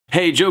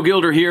Hey, Joe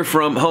Gilder here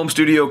from Home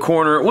Studio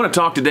Corner. I want to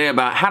talk today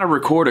about how to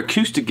record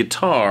acoustic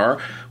guitar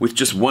with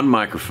just one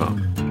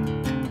microphone.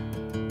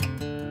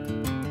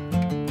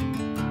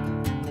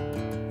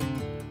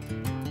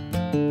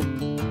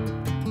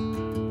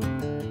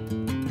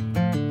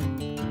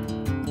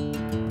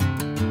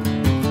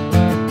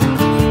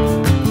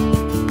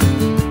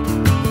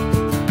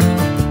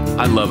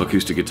 I love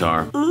acoustic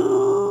guitar.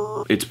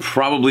 It's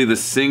probably the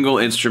single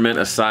instrument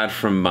aside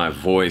from my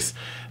voice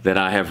that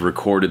I have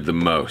recorded the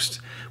most,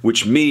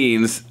 which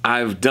means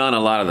I've done a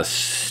lot of the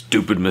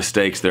stupid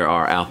mistakes there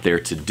are out there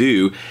to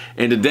do.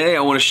 And today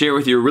I want to share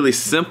with you a really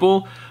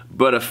simple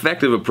but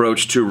effective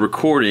approach to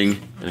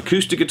recording an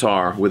acoustic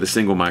guitar with a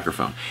single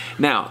microphone.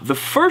 Now, the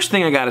first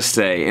thing I gotta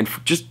say, and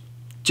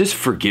just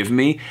forgive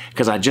me,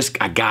 because I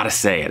gotta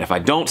say it. If I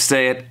don't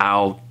say it,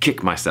 I'll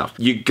kick myself.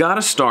 You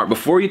gotta start,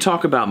 before you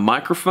talk about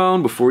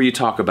microphone, before you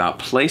talk about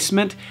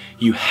placement,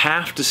 you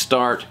have to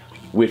start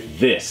with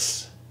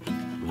this,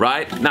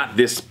 right? Not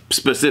this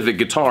specific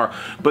guitar,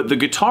 but the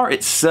guitar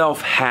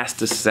itself has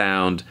to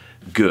sound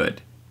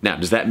good. Now,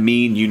 does that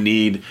mean you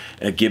need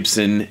a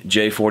Gibson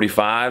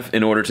J45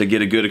 in order to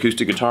get a good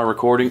acoustic guitar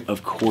recording?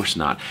 Of course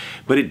not.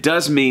 But it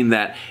does mean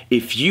that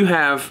if you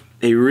have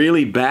a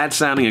really bad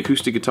sounding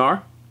acoustic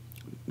guitar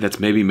that's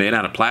maybe made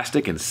out of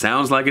plastic and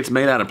sounds like it's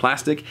made out of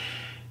plastic,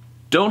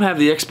 don't have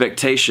the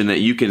expectation that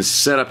you can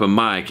set up a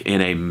mic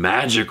in a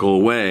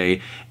magical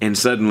way and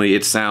suddenly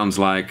it sounds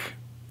like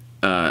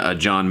a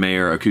John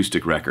Mayer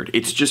acoustic record.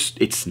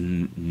 It's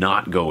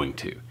not going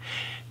to.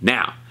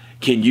 Now,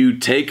 can you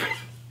take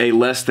a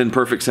less than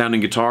perfect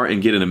sounding guitar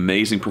and get an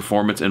amazing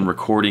performance and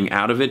recording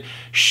out of it?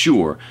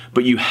 Sure,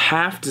 but you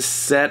have to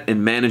set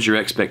and manage your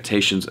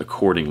expectations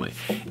accordingly.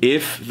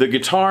 If the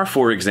guitar,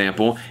 for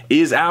example,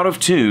 is out of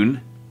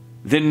tune,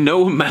 then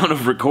no amount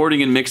of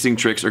recording and mixing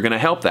tricks are gonna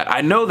help that. I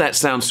know that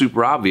sounds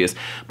super obvious,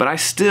 but I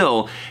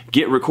still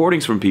get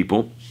recordings from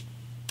people.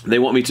 They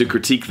want me to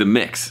critique the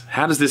mix.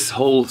 How does this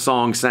whole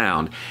song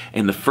sound?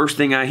 And the first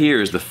thing I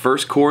hear is the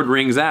first chord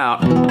rings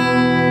out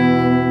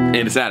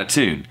and it's out of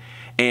tune.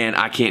 And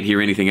I can't hear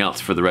anything else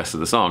for the rest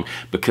of the song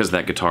because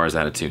that guitar is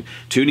out of tune.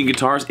 Tuning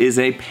guitars is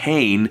a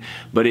pain,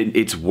 but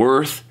it's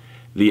worth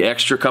the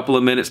extra couple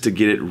of minutes to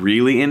get it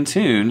really in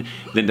tune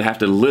than to have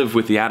to live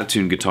with the out of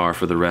tune guitar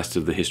for the rest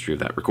of the history of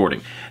that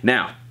recording.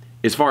 Now,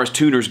 as far as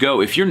tuners go,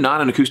 if you're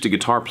not an acoustic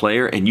guitar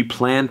player and you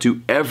plan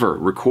to ever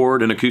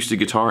record an acoustic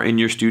guitar in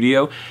your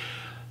studio,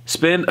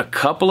 spend a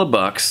couple of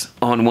bucks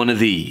on one of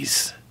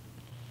these.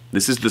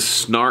 This is the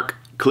Snark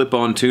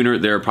clip-on tuner.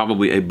 There are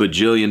probably a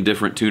bajillion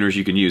different tuners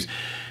you can use.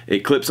 It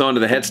clips onto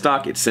the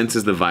headstock, it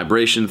senses the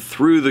vibration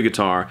through the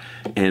guitar,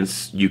 and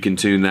you can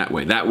tune that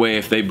way. That way,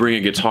 if they bring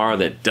a guitar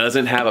that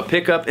doesn't have a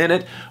pickup in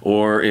it,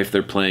 or if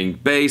they're playing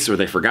bass, or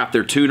they forgot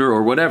their tuner,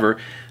 or whatever,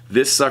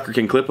 this sucker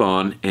can clip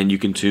on, and you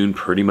can tune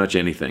pretty much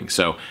anything.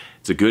 So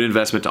it's a good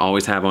investment to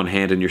always have on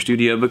hand in your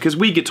studio, because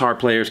we guitar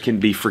players can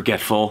be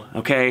forgetful,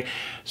 okay?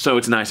 So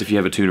it's nice if you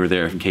have a tuner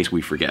there in case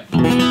we forget.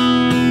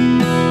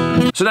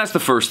 So that's the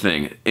first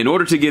thing. In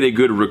order to get a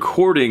good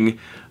recording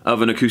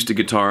of an acoustic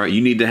guitar,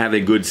 you need to have a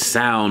good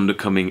sound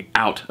coming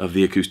out of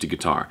the acoustic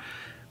guitar,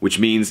 which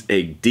means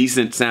a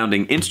decent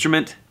sounding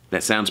instrument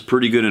that sounds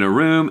pretty good in a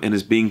room and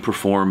is being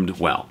performed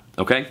well,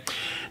 okay?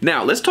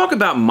 Now, let's talk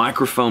about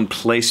microphone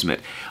placement.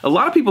 A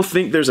lot of people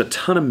think there's a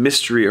ton of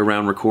mystery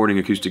around recording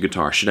acoustic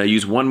guitar. Should I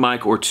use one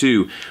mic or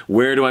two?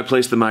 Where do I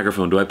place the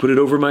microphone? Do I put it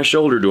over my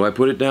shoulder? Do I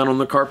put it down on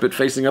the carpet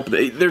facing up?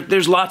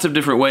 There's lots of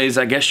different ways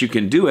I guess you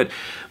can do it,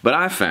 but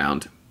I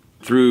found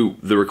through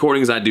the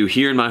recordings I do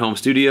here in my home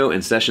studio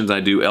and sessions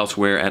I do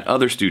elsewhere at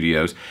other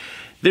studios,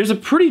 there's a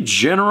pretty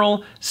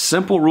general,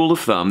 simple rule of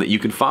thumb that you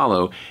can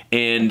follow,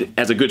 and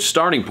as a good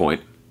starting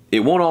point,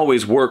 it won't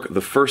always work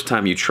the first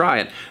time you try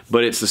it,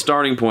 but it's the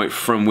starting point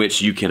from which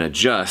you can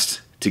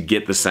adjust to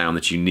get the sound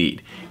that you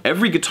need.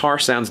 Every guitar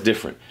sounds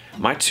different.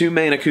 My two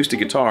main acoustic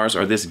guitars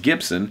are this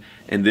Gibson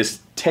and this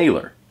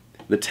Taylor.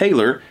 The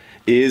Taylor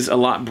is a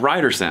lot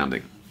brighter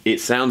sounding. It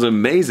sounds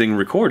amazing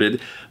recorded,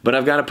 but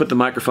I've got to put the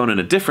microphone in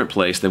a different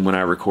place than when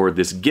I record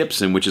this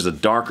Gibson, which is a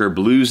darker,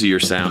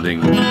 bluesier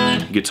sounding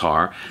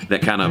guitar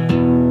that kind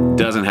of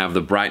doesn't have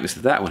the brightness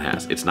that that one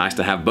has. It's nice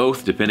to have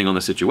both depending on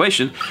the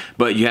situation,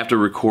 but you have to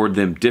record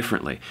them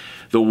differently.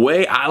 The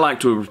way I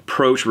like to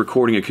approach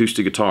recording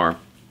acoustic guitar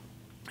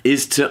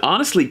is to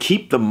honestly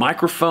keep the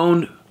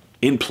microphone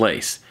in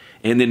place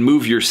and then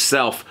move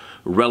yourself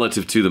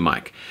relative to the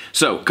mic.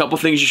 So, a couple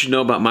things you should know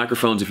about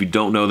microphones if you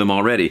don't know them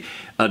already.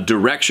 A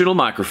directional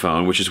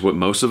microphone, which is what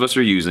most of us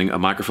are using, a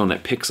microphone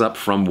that picks up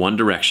from one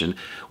direction,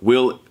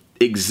 will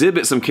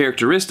exhibit some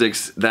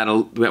characteristics that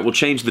will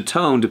change the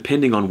tone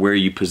depending on where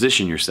you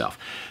position yourself.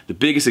 The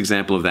biggest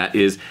example of that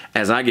is,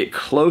 as I get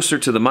closer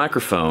to the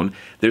microphone,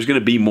 there's going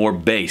to be more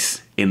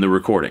bass in the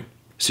recording.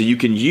 So you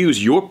can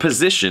use your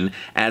position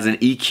as an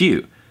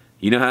EQ.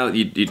 You know how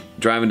you're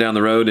driving down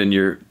the road and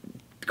your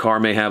car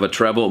may have a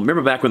treble.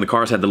 Remember back when the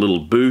cars had the little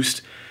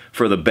boost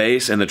for the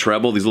bass and the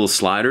treble, these little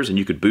sliders, and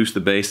you could boost the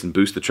bass and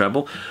boost the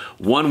treble?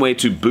 One way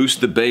to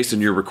boost the bass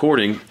in your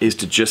recording is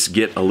to just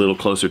get a little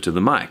closer to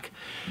the mic.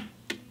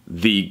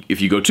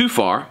 If you go too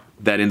far,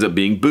 that ends up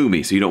being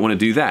boomy, so you don't want to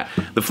do that.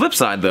 The flip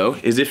side though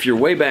is if you're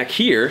way back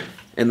here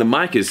and the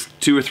mic is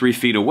 2 or 3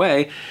 feet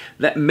away,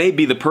 that may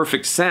be the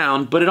perfect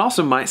sound, but it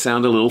also might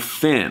sound a little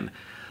thin,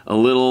 a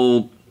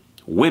little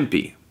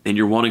wimpy, and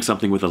you're wanting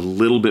something with a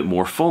little bit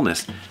more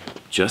fullness.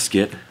 Just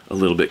get a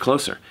little bit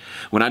closer.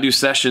 When I do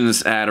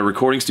sessions at a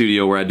recording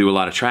studio where I do a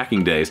lot of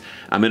tracking days,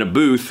 I'm in a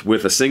booth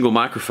with a single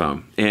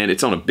microphone, and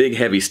it's on a big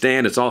heavy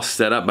stand. It's all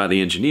set up by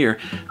the engineer.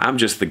 I'm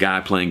just the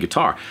guy playing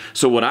guitar.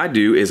 So what I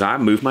do is I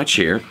move my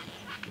chair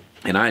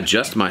and I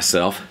adjust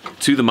myself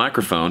to the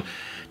microphone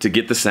to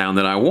get the sound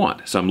that I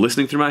want. So I'm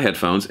listening through my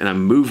headphones and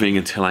I'm moving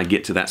until I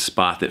get to that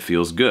spot that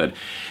feels good.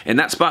 And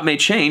that spot may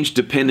change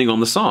depending on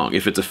the song.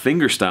 If it's a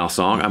fingerstyle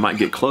song, I might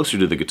get closer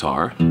to the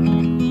guitar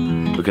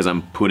because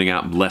I'm putting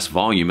out less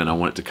volume and I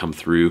want it to come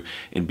through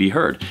and be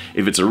heard.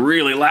 If it's a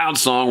really loud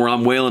song where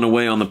I'm wailing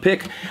away on the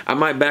pick, I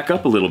might back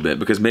up a little bit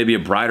because maybe a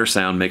brighter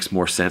sound makes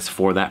more sense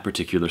for that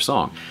particular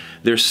song.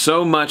 There's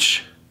so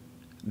much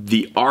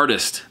the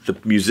artist, the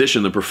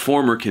musician, the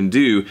performer can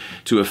do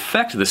to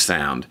affect the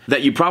sound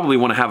that you probably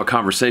want to have a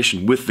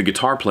conversation with the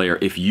guitar player,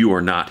 if you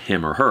are not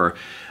him or her,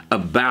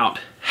 about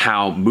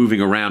how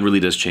moving around really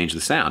does change the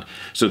sound.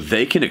 So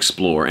they can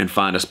explore and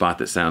find a spot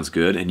that sounds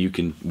good, and you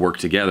can work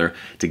together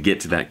to get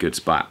to that good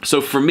spot. So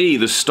for me,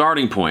 the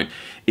starting point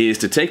is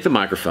to take the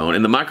microphone,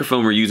 and the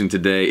microphone we're using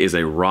today is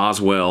a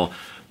Roswell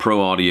Pro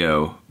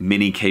Audio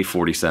Mini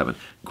K47.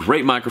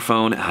 Great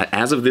microphone.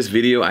 As of this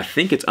video, I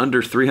think it's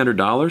under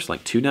 $300,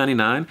 like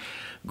 $299.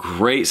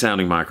 Great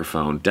sounding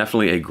microphone.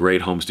 Definitely a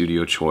great home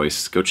studio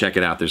choice. Go check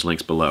it out. There's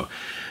links below.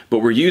 But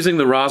we're using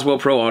the Roswell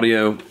Pro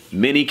Audio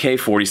Mini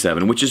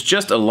K47, which is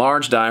just a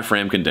large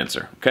diaphragm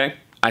condenser, okay?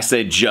 I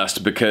say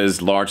just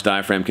because large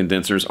diaphragm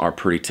condensers are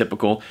pretty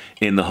typical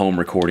in the home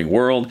recording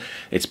world.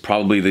 It's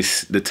probably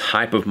the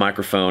type of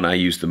microphone I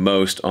use the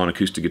most on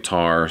acoustic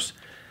guitars,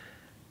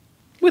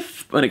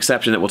 with an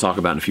exception that we'll talk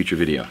about in a future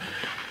video.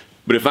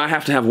 But if I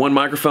have to have one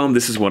microphone,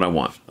 this is what I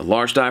want. A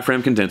large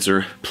diaphragm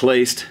condenser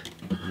placed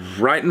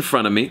right in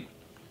front of me,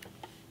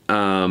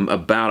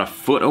 about a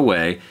foot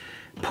away,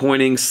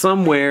 pointing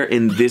somewhere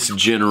in this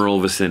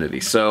general vicinity.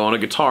 So on a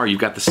guitar, you've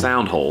got the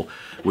sound hole,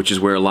 which is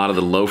where a lot of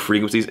the low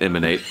frequencies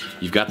emanate.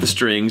 You've got the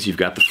strings, you've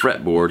got the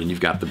fretboard, and you've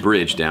got the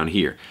bridge down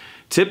here.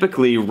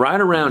 Typically, right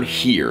around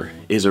here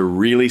is a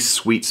really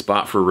sweet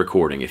spot for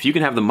recording. If you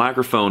can have the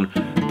microphone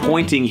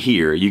pointing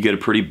here, you get a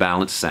pretty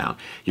balanced sound.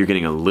 You're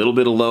getting a little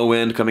bit of low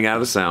end coming out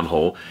of the sound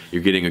hole.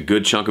 You're getting a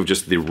good chunk of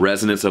just the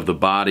resonance of the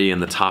body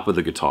and the top of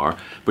the guitar,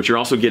 but you're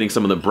also getting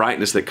some of the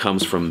brightness that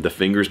comes from the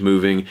fingers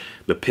moving,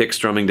 the pick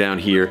strumming down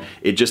here.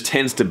 It just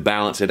tends to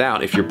balance it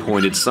out if you're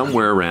pointed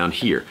somewhere around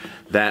here.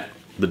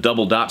 The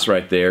double dots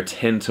right there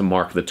tend to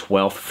mark the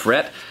 12th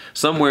fret.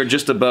 Somewhere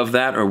just above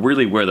that, or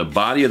really where the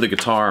body of the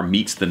guitar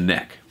meets the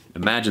neck.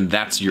 Imagine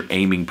that's your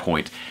aiming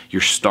point,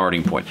 your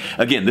starting point.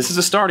 Again, this is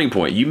a starting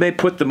point. You may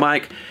put the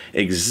mic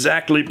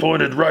exactly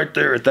pointed right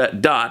there at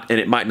that dot and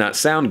it might not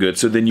sound good,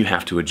 so then you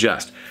have to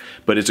adjust.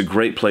 But it's a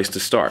great place to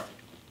start.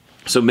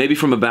 So maybe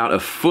from about a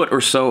foot or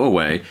so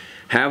away,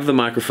 have the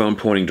microphone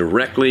pointing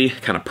directly,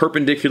 kind of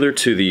perpendicular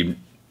to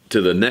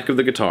the neck of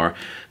the guitar,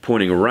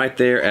 pointing right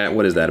there at,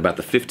 what is that, about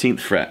the 15th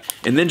fret.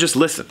 And then just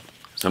listen.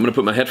 So I'm gonna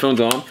put my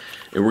headphones on,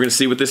 and we're gonna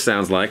see what this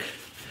sounds like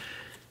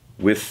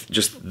with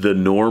just the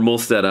normal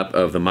setup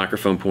of the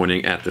microphone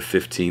pointing at the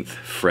 15th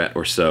fret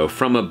or so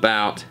from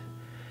about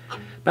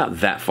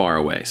that far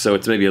away. So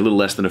it's maybe a little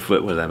less than a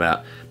foot. What is that,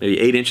 about maybe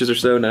 8 inches or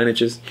so, 9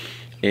 inches?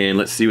 And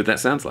let's see what that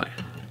sounds like.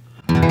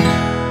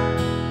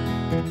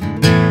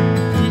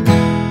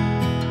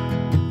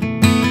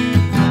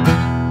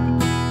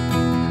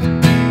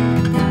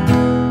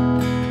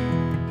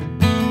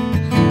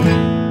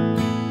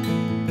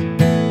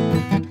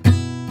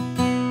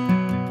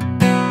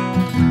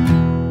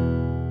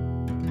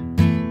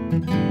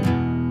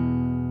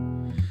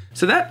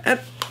 So that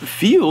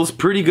feels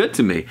pretty good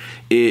to me.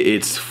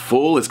 It's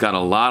full, it's got a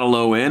lot of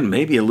low end,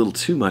 maybe a little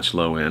too much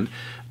low end,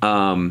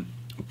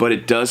 but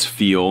it does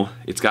feel,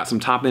 it's got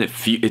some top end,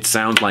 it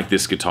sounds like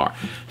this guitar.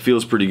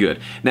 Feels pretty good.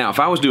 Now, if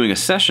I was doing a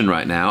session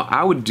right now, what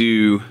I would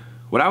do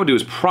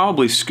is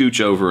probably scooch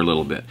over a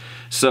little bit.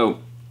 So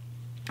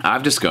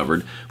I've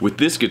discovered with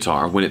this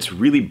guitar, when it's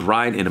really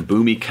bright and a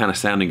boomy kind of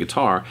sounding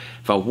guitar,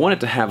 if I want it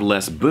to have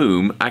less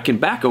boom, I can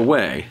back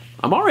away.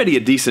 I'm already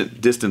a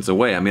decent distance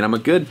away. I mean, I'm a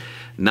good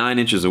 9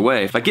 inches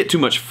away. If I get too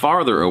much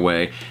farther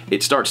away,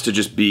 it starts to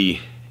just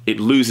be, it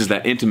loses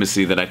that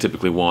intimacy that I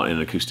typically want in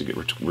an acoustic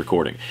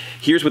recording.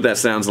 Here's what that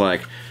sounds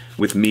like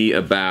with me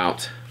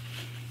about,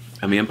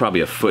 I mean, I'm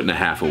probably a foot and a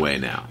half away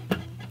now.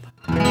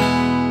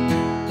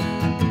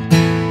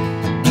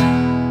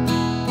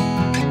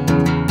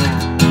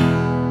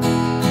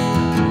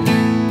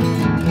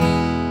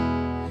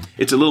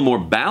 It's a little more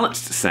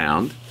balanced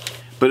sound,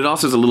 but it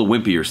also is a little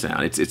wimpier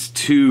sound. It's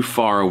too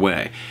far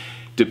away.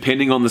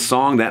 Depending on the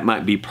song, that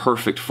might be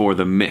perfect for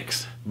the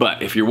mix.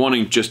 But if you're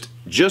wanting just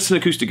an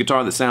acoustic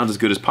guitar that sounds as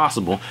good as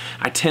possible,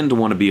 I tend to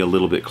want to be a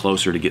little bit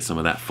closer to get some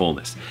of that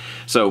fullness.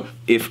 So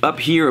if up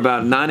here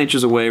about 9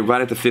 inches away,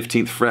 right at the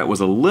 15th fret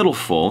was a little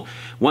full,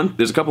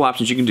 there's a couple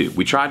options you can do.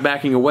 We tried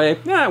backing away,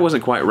 it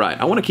wasn't quite right.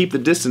 I want to keep the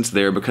distance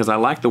there because I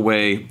like the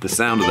way the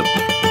sound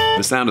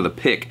of the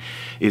pick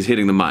is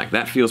hitting the mic.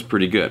 That feels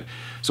pretty good.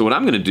 So what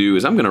I'm going to do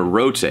is I'm going to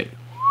rotate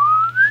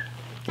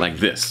like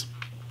this.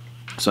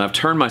 So I've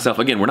turned myself,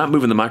 again, we're not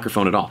moving the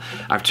microphone at all.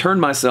 I've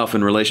turned myself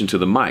in relation to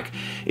the mic.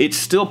 It's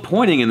still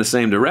pointing in the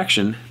same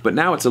direction, but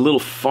now it's a little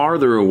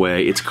farther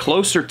away. It's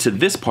closer to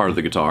this part of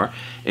the guitar,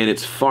 and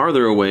it's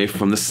farther away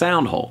from the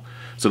sound hole.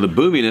 So the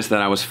boominess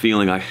that I was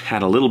feeling I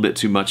had a little bit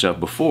too much of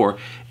before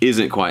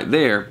isn't quite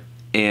there,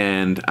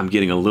 and I'm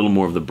getting a little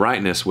more of the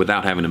brightness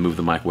without having to move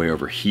the mic way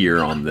over here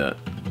on the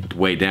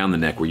way down the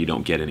neck where you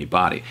don't get any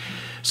body.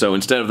 So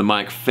instead of the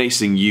mic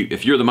facing you,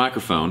 if you're the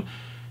microphone,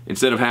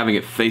 instead of having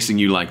it facing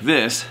you like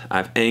this,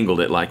 I've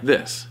angled it like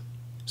this.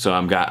 So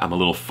I'm a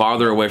little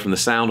farther away from the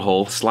sound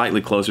hole,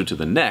 slightly closer to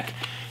the neck,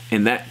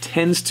 and that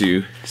tends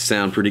to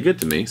sound pretty good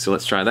to me. So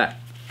let's try that.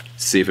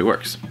 See if it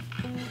works.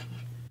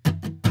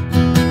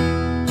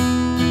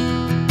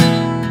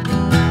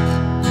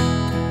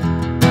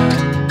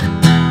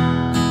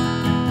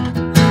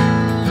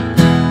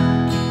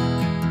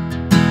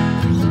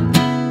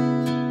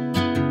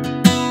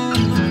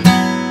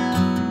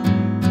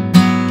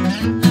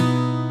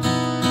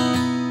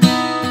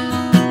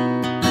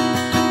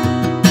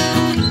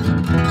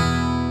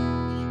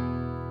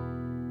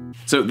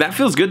 So that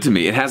feels good to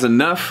me. It has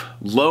enough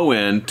low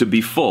end to be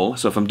full.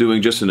 So if I'm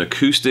doing just an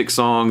acoustic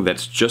song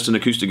that's just an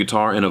acoustic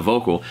guitar and a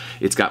vocal,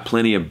 it's got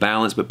plenty of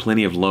balance but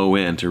plenty of low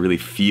end to really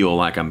feel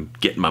like I'm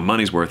getting my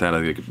money's worth out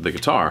of the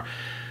guitar.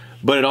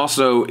 But it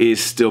also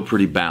is still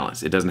pretty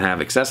balanced. It doesn't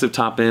have excessive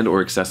top end or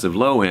excessive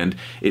low end.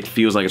 It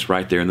feels like it's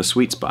right there in the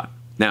sweet spot.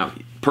 Now,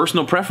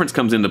 personal preference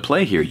comes into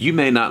play here. You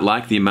may not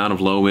like the amount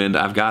of low end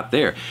I've got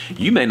there.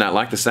 You may not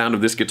like the sound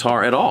of this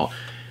guitar at all.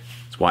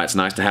 Why it's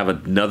nice to have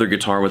another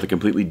guitar with a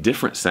completely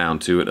different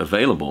sound to it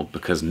available,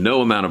 because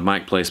no amount of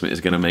mic placement is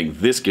going to make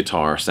this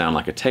guitar sound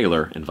like a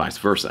Taylor and vice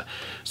versa.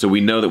 So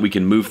we know that we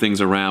can move things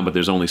around, but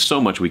there's only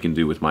so much we can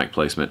do with mic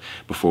placement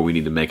before we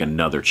need to make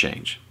another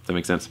change. Does that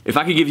make sense? If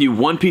I could give you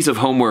one piece of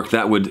homework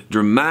that would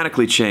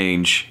dramatically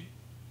change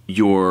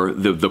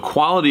the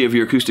quality of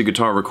your acoustic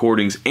guitar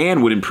recordings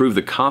and would improve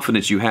the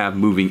confidence you have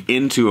moving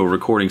into a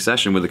recording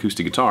session with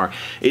acoustic guitar,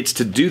 it's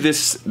to do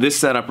this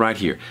setup right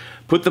here.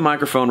 Put the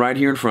microphone right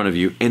here in front of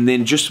you and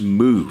then just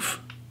move.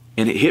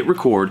 And hit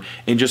record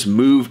and just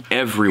move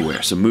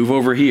everywhere. So move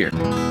over here.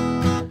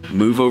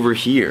 Move over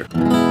here.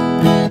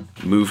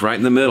 Move right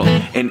in the middle.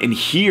 And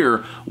hear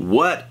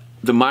what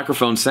the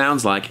microphone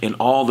sounds like in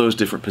all those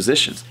different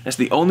positions. That's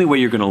the only way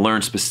you're going to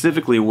learn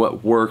specifically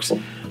what works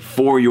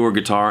for your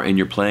guitar and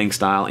your playing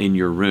style in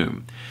your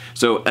room.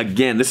 So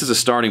again, this is a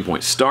starting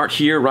point. Start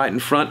here right in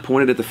front,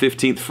 pointed at the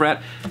 15th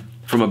fret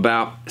from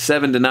about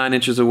 7 to 9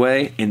 inches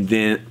away, and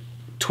then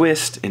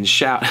twist and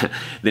shout,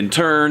 then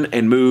turn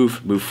and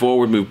move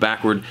forward, move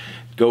backward,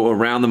 go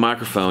around the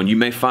microphone. You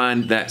may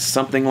find that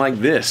something like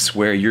this,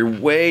 where you're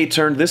way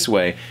turned this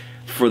way,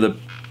 for the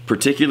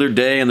particular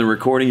day and the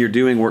recording you're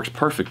doing works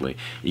perfectly.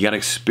 You got to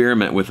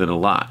experiment with it a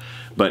lot.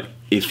 But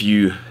if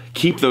you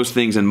keep those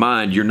things in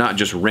mind, you're not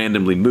just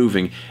randomly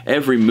moving.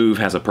 Every move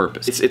has a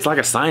purpose. It's like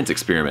a science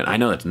experiment. I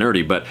know that's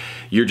nerdy, but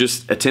you're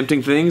just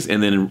attempting things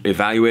and then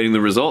evaluating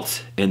the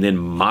results and then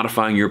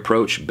modifying your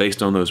approach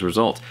based on those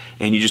results.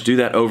 And you just do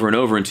that over and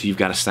over until you've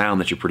got a sound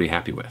that you're pretty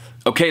happy with.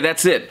 Okay,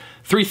 that's it.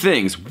 3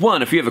 things.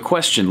 1, if you have a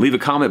question, leave a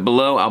comment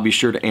below. I'll be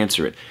sure to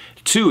answer it.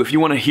 2, if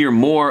you want to hear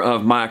more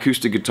of my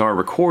acoustic guitar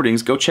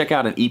recordings, go check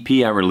out an EP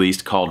I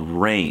released called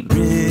Rain.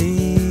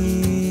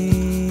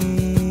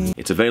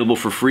 It's available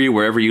for free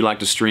wherever you like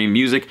to stream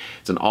music.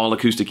 It's an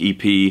all-acoustic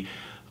EP,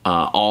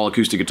 all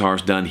acoustic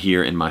guitars done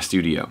here in my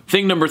studio.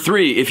 Thing number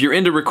 3, if you're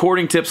into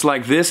recording tips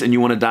like this and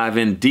you want to dive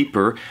in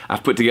deeper,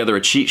 I've put together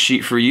a cheat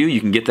sheet for you. You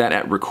can get that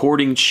at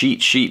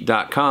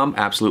recordingcheatsheet.com,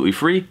 absolutely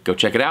free. Go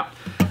check it out.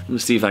 I'm gonna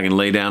see if I can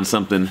lay down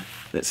something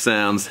that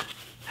sounds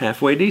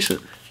halfway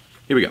decent.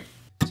 Here we go.